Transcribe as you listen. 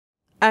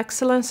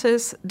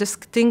Excellencies,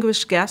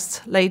 distinguished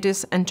guests,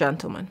 ladies and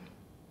gentlemen.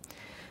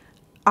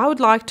 I would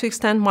like to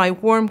extend my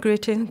warm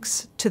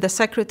greetings to the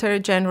Secretary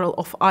General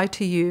of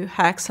ITU,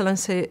 Her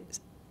Excellency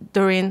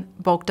Doreen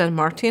Bogdan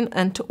Martin,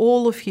 and to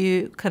all of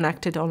you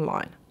connected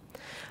online.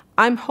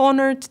 I'm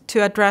honored to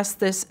address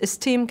this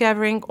esteemed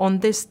gathering on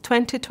this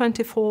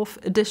 2024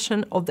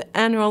 edition of the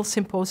Annual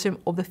Symposium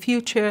of the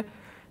Future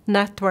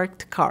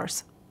Networked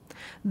Cars.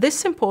 This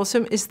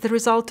symposium is the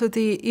result of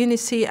the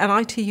UNECE and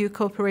ITU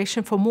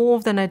cooperation for more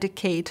than a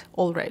decade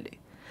already.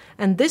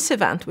 And this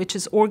event, which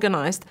is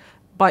organized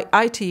by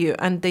ITU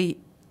and the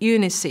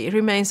UNECE,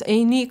 remains a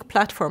unique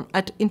platform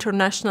at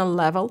international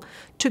level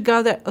to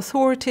gather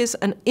authorities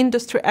and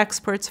industry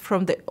experts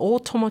from the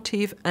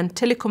automotive and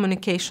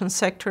telecommunication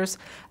sectors,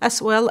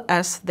 as well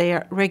as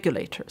their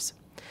regulators.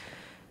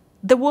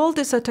 The world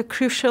is at a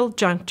crucial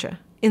juncture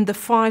in the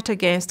fight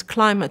against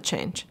climate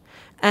change,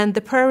 and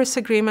the Paris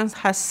Agreement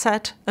has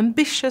set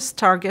ambitious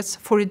targets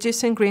for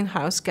reducing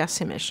greenhouse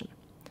gas emissions.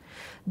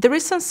 The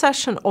recent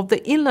session of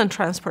the Inland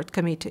Transport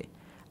Committee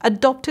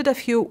adopted a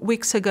few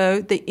weeks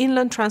ago the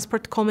Inland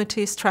Transport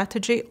Committee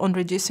strategy on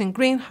reducing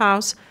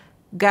greenhouse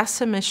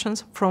gas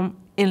emissions from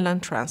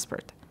inland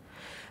transport.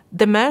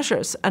 The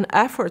measures and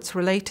efforts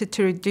related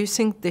to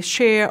reducing the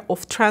share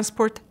of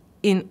transport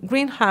in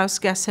greenhouse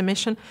gas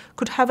emission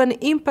could have an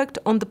impact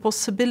on the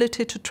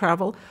possibility to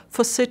travel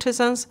for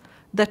citizens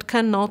that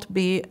cannot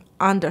be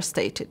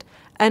understated,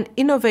 and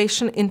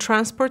innovation in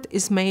transport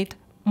is made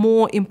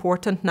more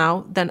important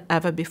now than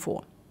ever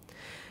before.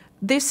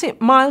 This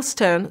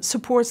milestone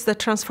supports the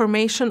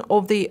transformation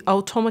of the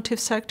automotive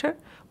sector,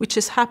 which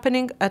is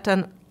happening at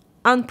an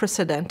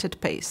unprecedented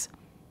pace.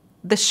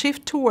 The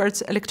shift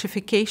towards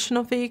electrification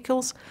of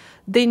vehicles,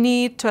 the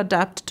need to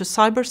adapt to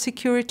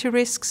cybersecurity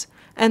risks,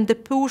 and the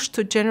push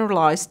to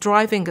generalize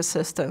driving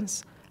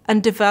assistance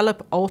and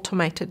develop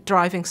automated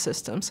driving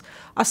systems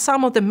are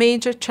some of the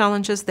major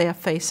challenges they are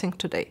facing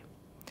today.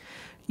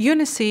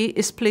 UNECE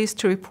is pleased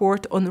to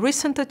report on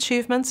recent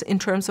achievements in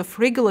terms of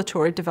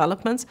regulatory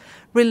developments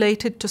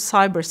related to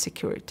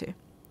cybersecurity,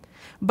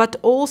 but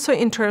also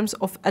in terms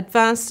of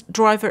advanced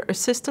driver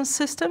assistance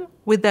system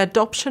with the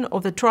adoption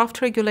of the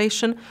draft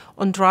regulation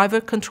on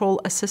driver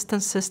control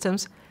assistance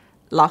systems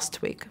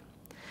last week.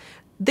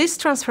 These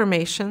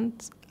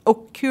transformations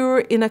occur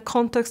in a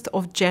context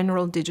of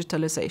general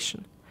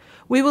digitalization.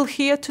 We will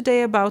hear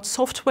today about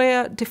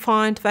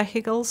software-defined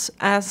vehicles,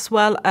 as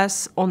well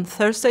as on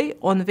Thursday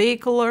on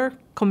vehicular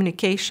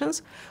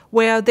communications,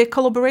 where the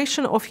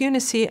collaboration of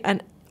UNECE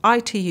and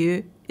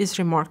ITU is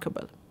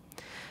remarkable.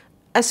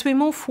 As we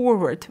move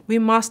forward, we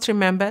must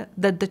remember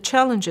that the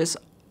challenges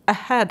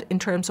ahead in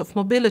terms of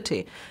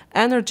mobility,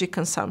 energy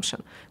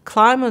consumption,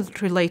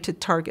 climate-related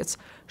targets,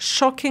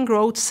 shocking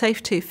road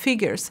safety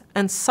figures,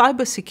 and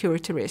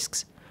cybersecurity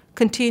risks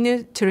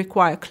continue to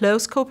require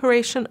close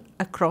cooperation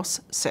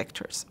across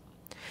sectors.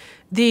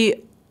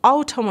 The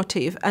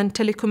automotive and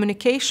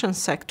telecommunication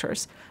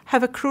sectors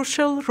have a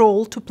crucial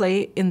role to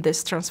play in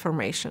this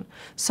transformation,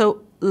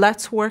 so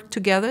let's work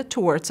together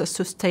towards a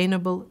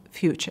sustainable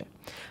future.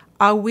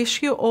 I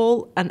wish you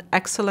all an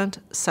excellent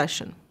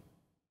session.